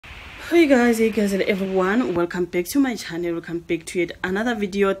Hey guys and everyone, welcome back to my channel. Welcome back to yet another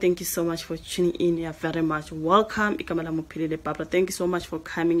video. Thank you so much for tuning in. You're very much welcome. Thank you so much for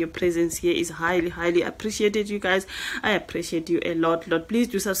coming. Your presence here is highly appreciated, you guys. I appreciate you a lot. Please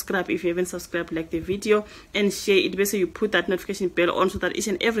do subscribe if you haven't subscribed, like the video and share it. Basically you put that notification bell on so that each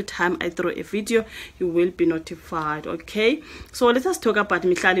and every time I throw a video you will be notified. Okay, so let us talk about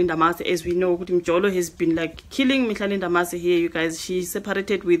Mihlali Ndamase. As we know, Jola has been like killing Mihlali Ndamase here, you guys. She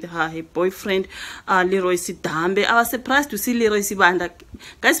separated with her boyfriend Leeroy Sidambe. I was surprised to see Leeroy Sidambe.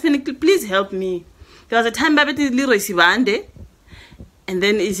 Guys, please help me. There was a time baby Leeroy Sidambe, and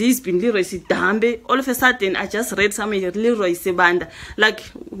then he's been Leeroy Sidambe. All of a sudden I just read somewhere Leeroy Sidambe. Like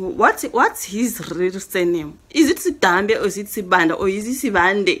what's his real surname? Is it Sidambe or is it Sidambe or is it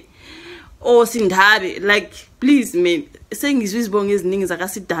Sidambe or Sindhabe? Like please man, saying his name is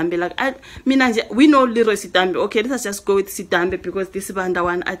Sidambe. Like we know Leeroy Sidambe. Okay, let's just go with Sidambe because this Sidambe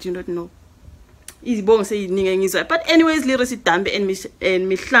one I do not know. But anyways, Leeroy Sidambe and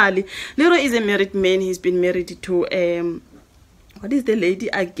Mihlali. Leeroy is a married man. He's been married to what is the lady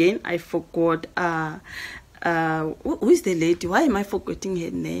again? I forgot. Who is the lady? Why am I forgetting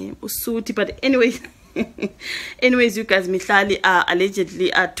her name? Usuti. But anyways. Anyways, you guys, Mihlali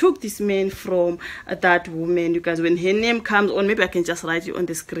allegedly took this man from that woman. You guys, when her name comes on, maybe I can just write it on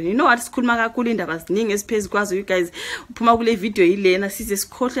the screen. You know what? School magakulinda basning space kwazi, you guys. Phuma kule video ilena size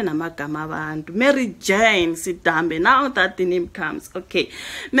sikhohle namagama abantu. Mary Jane Sidambe. Now that the name comes, okay.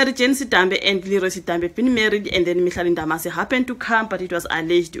 Mary Jane Sidambe and Leeroy Sidambe been married, and then Mihlali Ndamase happened to come, but it was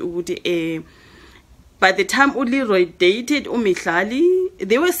alleged by the time Leeroy dated Mihlali,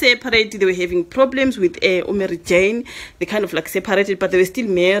 they were separated. They were having problems with Mary Jane. They kind of like separated, but they were still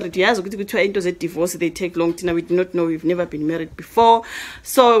married. Yes, it was a divorce. They take long time. We do not know. We've never been married before.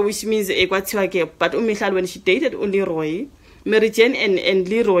 So, which means but Mihlali, when she dated Leeroy, Mary Jane and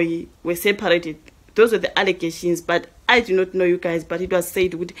Leeroy were separated. Those were the allegations, but I do not know, you guys. But it was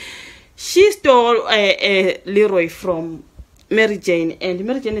said she stole Leeroy from Mary Jane, and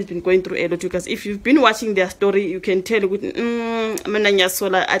Mary Jane has been going through a lot, because if you've been watching their story, you can tell I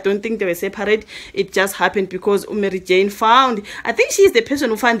don't think they were separate. It just happened because Mary Jane found, I think she is the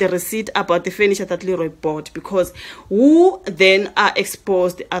person who found the receipt about the furniture that Leeroy bought, because who then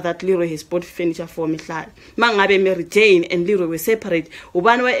exposed that Leeroy has bought furniture for Mihlali. Mangabe Mary Jane and Leeroy were separate,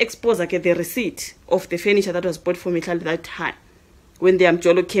 ubani were exposed the receipt of the furniture that was bought for Mihlali that time when the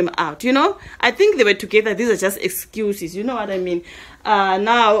Jola came out. You know, I think they were together. These are just excuses, you know what I mean.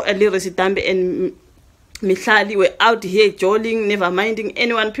 Now Leeroy Sidambe and Mihlali were out here joling, never minding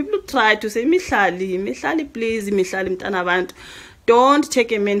anyone. People try to say, Mihlali please, Mihlali mtana bantu, don't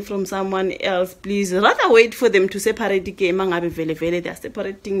take a man from someone else, please. Rather wait for them to separate the game. They are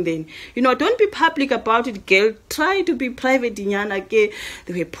separating then. You know, don't be public about it, girl. Try to be private. They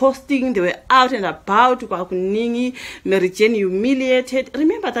were posting, they were out and about. Mary Jane humiliated.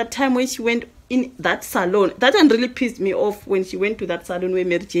 Remember that time when she went in that salon? That one really pissed me off when she went to that salon where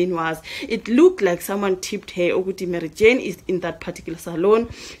Mary Jane was. It looked like someone tipped her. Mary Jane is in that particular salon.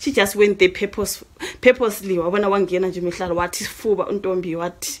 She just went there purposely. What is fuba untombi?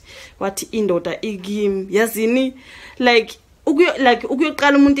 What indoda igim? Yazini, like you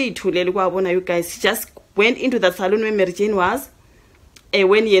guys. She just went into that salon where Mary Jane was.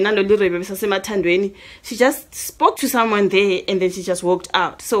 When she just spoke to someone there, and then she just walked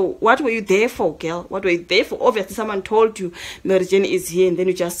out. So what were you there for, girl? What were you there for? Obviously someone told you Mary Jane is here, and then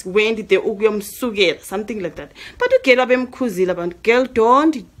you just went there, something like that. But girl,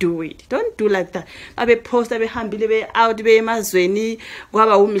 don't do it. Don't do like that. Post out Mihlali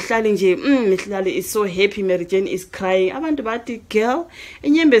is so happy, Mary Jane is crying. Abantu bathi, girl,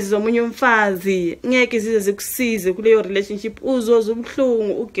 inyembezi zomunye umfazi ngeke zize zikusize kuleyo relationship uzozo.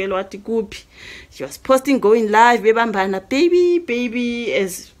 She was posting, going live, baby,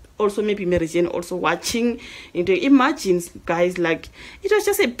 as also maybe Mary Jane also watching. Imagine, guys, like it was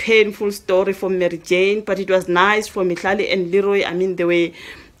just a painful story for Mary Jane, but it was nice for Mihlali and Leeroy. I mean, they were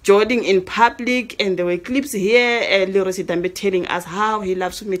jogging in public, and there were clips here. Leeroy Sidambe telling us how he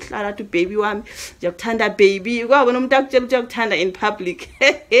loves Mihlali to baby one, Jaktanda baby. In public.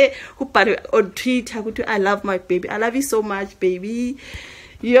 On Twitter, I love my baby. I love you so much, baby.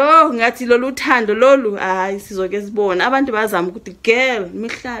 Yo, ngathi lolu thando lolu hayi sizokesibona abantu bazama ukuthi girl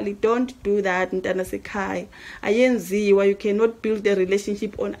Mihlali, don't do that mntana sekhaya ayenziwa. You cannot build a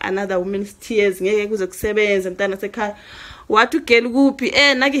relationship on another woman's tears. Ngeke kuzokusebenza mntana sekhaya. What to girl kuphi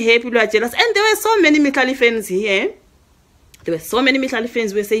naki happy lo jealous. And there were so many Mihlali fans here There were so many Mihlali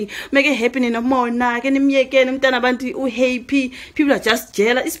fans who were saying, make it happen in a morning, happy. People are just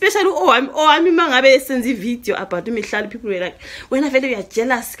jealous, especially I'm a sensitive video about Mihlali. People were like, whenever we are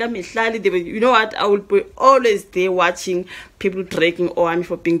jealous, Mihlali, they were, you know what, I will be always there watching people dragging I'm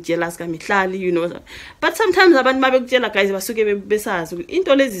for being jealous, Mihlali, you know. But sometimes about my jealous guys were so besas,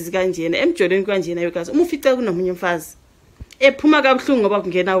 into lazy ganjin, Jordan Ganjina, you guys, Mufita no Munfaz. A Puma Gabslung about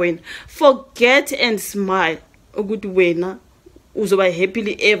Genawin. Forget and smile. A good winner. Uzoba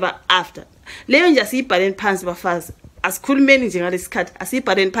happily ever after. Leon just see parent pants fast. As cool men in general cut, as see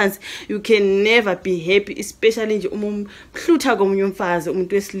parent pants, you can never be happy, especially in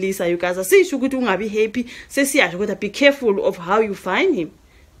Lisa. You guys say you could be happy. Say, be careful of how you find him.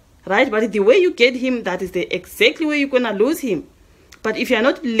 Right? But the way you get him, that is the exactly way you're gonna lose him. But if you are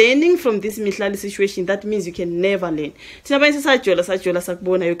not learning from this Mihlali situation, that means you can never learn.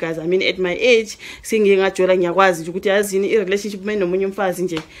 Jola, you guys. I mean, at my age, singing a jola nyakwazi ukuthi yazi in a relationship nomunye umfazi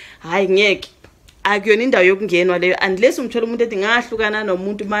nje. Hayi ngeke. Akuyona indawo yokungenwa leyo unless umthola umuntu ethi ngahlukana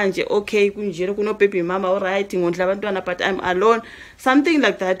nomuntu manje okay kunjelo kuno baby mama alright ngondla abantwana but I'm alone, something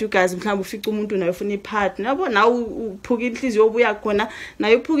like that. You guys mhlawumbe ufica umuntu nayo ufuna ipartner yabo nawo uphuka inhliziyo obuya khona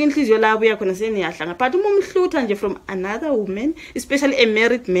nayo uphuka inhliziyo la buya khona seniyahlanga but uma umhlutha nje from another woman, especially a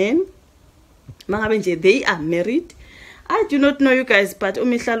married man, mangabe nje they are married. I do not know you guys, but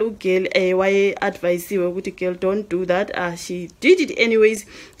Mihlali girl, why advise you ukuthi girl don't do that. She did it anyways.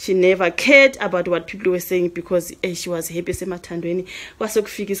 She never cared about what people were saying because she was happy semathandweni.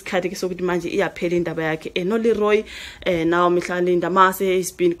 Wasokufika isikhathi sokuthi manje iyaphela indaba yakhe. No Leeroy, now Mihlali Ndamase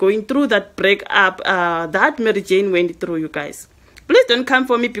has been going through that breakup that Mary Jane went through, you guys. Please don't come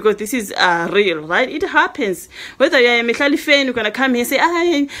for me because this is real, right? It happens. Whether you're a Mihlali fan, you're gonna come here and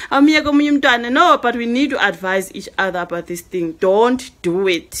say, no, but we need to advise each other about this thing. Don't do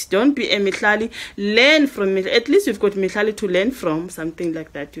it. Don't be a Mihlali. Learn from it. At least you've got Mihlali to learn from, something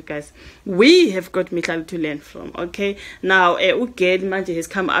like that, you guys. We have got Mihlali to learn from, okay? Now, Ugel Manje has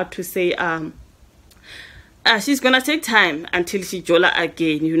come out to say, she's gonna take time until she jola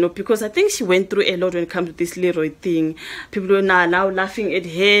again, you know, because I think she went through a lot when it comes to this Leeroy thing. People are now laughing at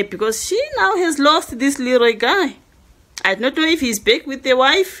her because she now has lost this Leeroy guy. I don't know if he's back with the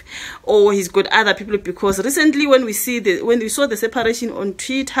wife or he's got other people, because recently when we saw the separation on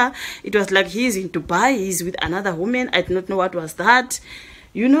Twitter, it was like he's in Dubai, he's with another woman. I do not know what was that.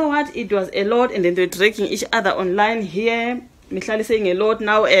 You know what? It was a lot, and then they're dragging each other online here. Mihlali saying a lot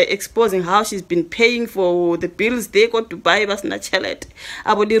now, exposing how she's been paying for the bills they got to buy us Nachalet.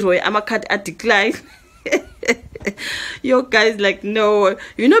 Abo Leeroy, I'm a cut at decline. Yo guys, like, no,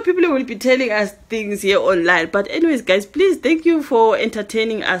 you know, people will be telling us things here online. But anyways, guys, please, thank you for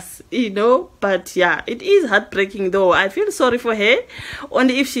entertaining us, you know. But yeah, it is heartbreaking though. I feel sorry for her.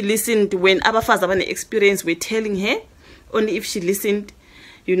 Only if she listened when Abafa's having an experience we're telling her. Only if she listened.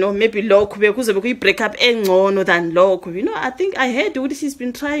 You know, maybe loco because we break up more than loco. You know, I think I heard what she's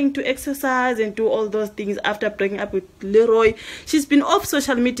been trying to exercise and do all those things after breaking up with Leeroy. She's been off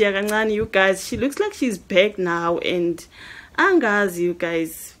social media, you guys. She looks like she's back now, and angas, you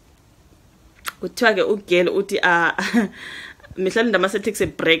guys. Mihlali Ndamase takes a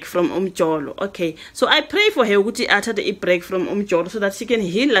break from Jolo. Okay, so I pray for her ukuthi athathe a break from Jolo so that she can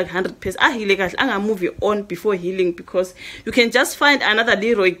heal like 100%. Heal kahle, anga move on before healing, because you can just find another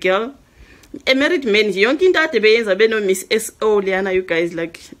Leeroy girl, a married man. Yonke into ade beyenza beno Miss SO Liana, you guys,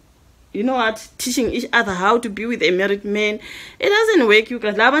 like, you know what, teaching each other how to be with a married man. It doesn't work, you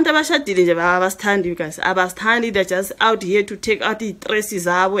guys. Labantu abashadile nje abastandi, you guys. Abastandi, they're just out here to take out the dresses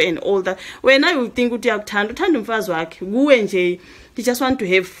and all that. When I would think uthanda umfazi wakhe, kuwe nje, they just want to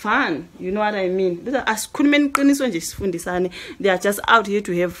have fun. You know what I mean? They are just out here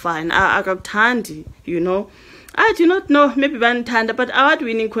to have fun. Akakuthandi, you know. I do not know, maybe Bantanda, but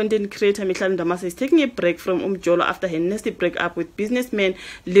award-winning content creator Mihlali Ndamase is taking a break from Jolo after her nasty breakup with businessman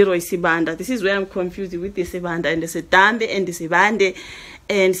Leeroy Sidambe. This is where I'm confused with the Sidambe and the Sidambe and the Sidambe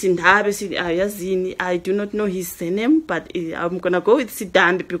and Sidambe. I do not know his surname, but I'm gonna go with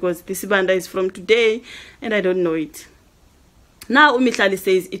Sidambe because the Sidambe is from today and I don't know it. Now Mihlali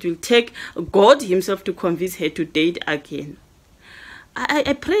says it will take God himself to convince her to date again.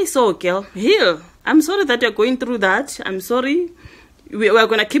 I pray so, girl. Heal. I'm sorry that you're going through that. I'm sorry. We're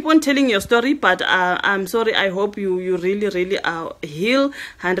going to keep on telling your story, but I'm sorry. I hope you really heal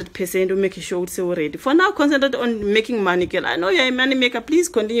 100% to make sure it's already. For now, concentrate on making money, girl. I know you're a money maker. Please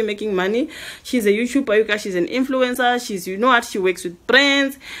continue making money. She's a YouTuber. She's an influencer. She's, you know what, she works with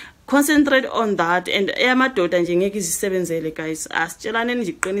brands. Concentrate on that. And eyamadoda nje ngeke izisebenzele, guys. Asitshelane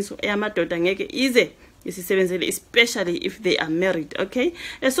nje iqiniso, eyamadoda ngeke ize especially if they are married. Okay,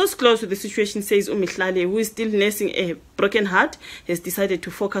 a source close to the situation says Mihlali, who is still nursing a broken heart, has decided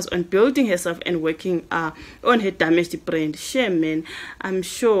to focus on building herself and working on her damaged brand. Shame, man. I'm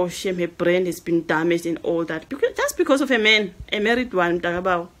sure shame her brand has been damaged and all that, just because of a man, a married one.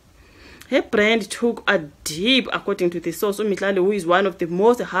 Her brand took a dip, according to the source. Mihlali, who is one of the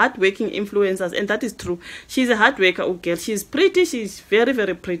most hardworking influencers, and that is true. She's a hard worker, girl. She's pretty. She's very,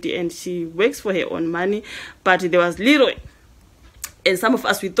 very pretty, and she works for her own money. But there was Leeroy, and some of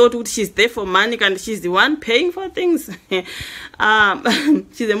us, we thought she's there for money and she's the one paying for things. She's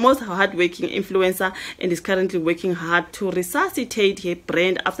the most hardworking influencer and is currently working hard to resuscitate her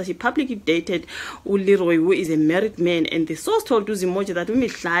brand after she publicly dated Leeroy, who is a married man. And the source told Uzimoja that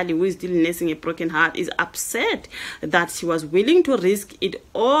Mihlali, who is still nursing a broken heart, is upset that she was willing to risk it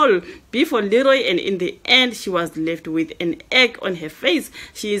all before Leeroy, and in the end she was left with an egg on her face.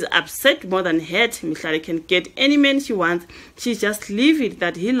 She is upset more than hurt. Mihlali can get any man she wants. She's just livid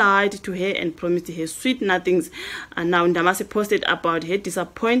that he lied to her and promised her sweet nothings. And now Ndamase posted about her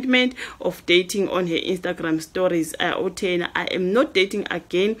disappointment of dating on her Instagram stories. I am not dating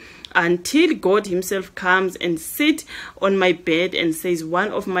again until God himself comes and sit on my bed and says,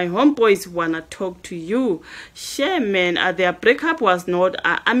 one of my homeboys wanna talk to you. Shame, man. Their breakup was not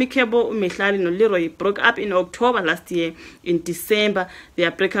amicable. Mihlali and Leeroy broke up in October last year. In December,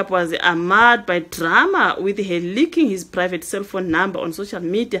 their breakup was marred by drama, with her leaking his private cell phone number on social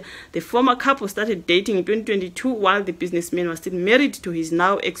media. The former couple started dating in 2022 while the businessman was still married to his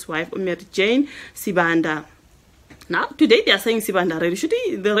now ex-wife, Jane Sidambe. Now, today they are saying Sibanda already.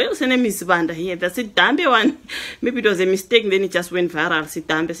 The real surname is Sibanda here. The Sidambe one, maybe it was a mistake, then it just went viral.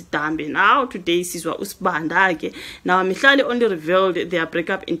 Sidambe. Now, today, Sizwa Usbanda. Now, Mihlali only revealed their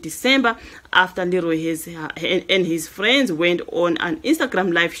breakup in December after Leeroy and his friends went on an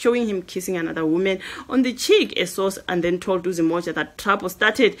Instagram live showing him kissing another woman on the cheek, a source, and then told Uzimoja that trouble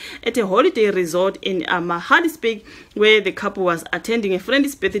started at a holiday resort in Mihlali, where the couple was attending a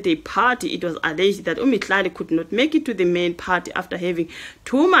friend's birthday party. It was alleged that Mihlali could not make it to the main party after having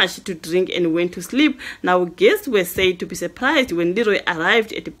too much to drink and went to sleep. Now, guests were said to be surprised when Leeroy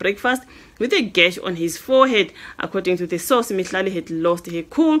arrived at the breakfast with a gash on his forehead. According to the source, Mihlali had lost her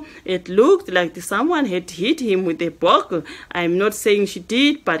cool. It looked like someone had hit him with a bottle. I'm not saying she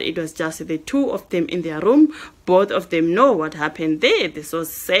did, but it was just the two of them in their room. Both of them know what happened there, the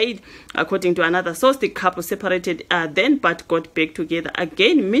source said. According to another source, the couple separated then but got back together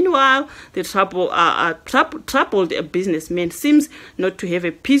again. Meanwhile, the troubled businessman seems not to have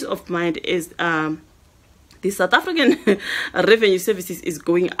a peace of mind as the South African Revenue Services is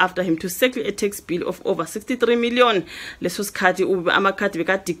going after him to settle a tax bill of over 63 million. Lesos kati amakati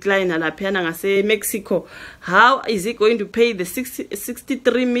beka decline lapha ngase Mexico. How is he going to pay the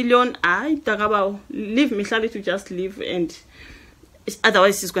 63 million? I takaba leave Mihlali to just leave, and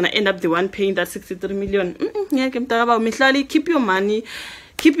otherwise he's going to end up the one paying that 63 million. Mihlali, keep your money.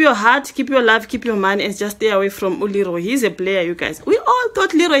 Keep your heart, keep your love, keep your money, and just stay away from Leeroy. He's a player, you guys. We all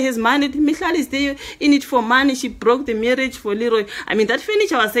thought Leeroy has money. Mihlali is there in it for money. She broke the marriage for Leeroy. I mean, that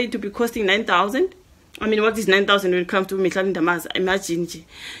furniture was said to be costing 9,000. I mean, what is 9,000 when it comes to Mihlali Ndamase? Imagine,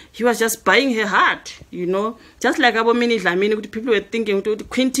 he was just buying her heart, you know. Just like people were thinking,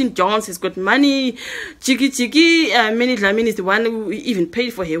 Quentin Jones has got money. Chiki, Dlamini is the one who even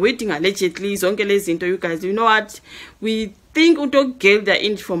paid for her wedding, allegedly. You guys, you know what? We think girls are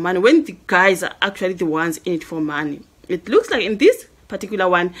in it for money when the guys are actually the ones in it for money. It looks like in this particular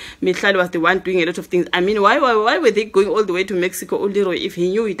one, Mihlali was the one doing a lot of things. I mean, why were they going all the way to Mexico, Leeroy, if he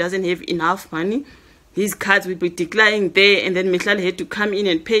knew he doesn't have enough money? His cards will be declining there, and then Mihlali had to come in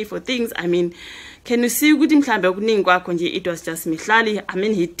and pay for things. I mean, can you see it was just Mihlali? I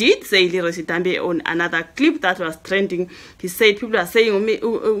mean, he did say Leeroy Sidambe on another clip that was trending. He said people are saying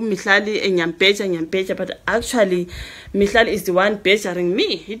Mihlali and nyampecha, but actually Mihlali is the one bettering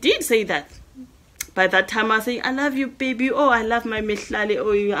me. He did say that. By that time I was saying, I love you, baby. Oh, I love my Mihlali.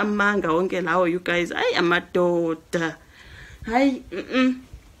 Oh, you are manga, you guys. I am a daughter.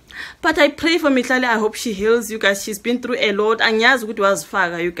 But I pray for Mihlali. I hope she heals, you guys. She's been through a lot. And nyaa was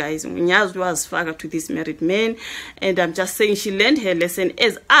faga, you guys. Nyaa was faga to this married man. And I'm just saying she learned her lesson,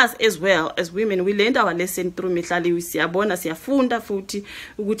 as us as well as women. We learned our lesson through Mihlali. We siyabona, siyafunda futhi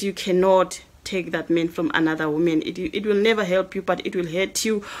ukuthi you cannot take that man from another woman. It will never help you, but it will hurt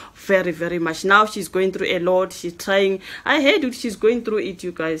you very, very much. Now she's going through a lot. She's trying. I heard she's going through it,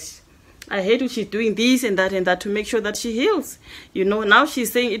 you guys. I hate what she's doing this and that to make sure that she heals. You know, now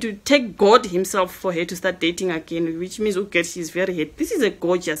she's saying it would take God himself for her to start dating again, which means, okay, she's very hate. This is a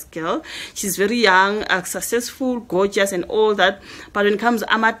gorgeous girl. She's very young, successful, gorgeous and all that. But when it comes,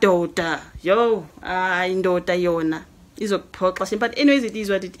 I'm a daughter. Yo, daughter yona. But anyways, it is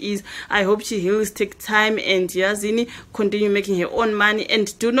what it is. I hope she heals, take time, and Yazini continue making her own money,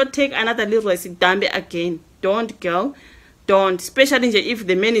 and do not take another Leeroy Sidambe again. Don't, girl. Don't, especially if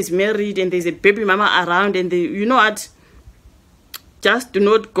the man is married and there's a baby mama around, and you know what, just do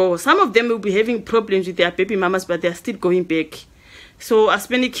not go. Some of them will be having problems with their baby mamas, but they're still going back. So I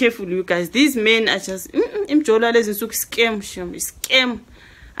be careful, you guys. These men are just scam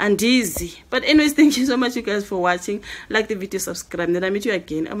and easy. But anyways, thank you so much, you guys, for watching. Like the video, subscribe, then I meet you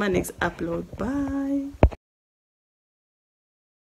again on my next upload. Bye.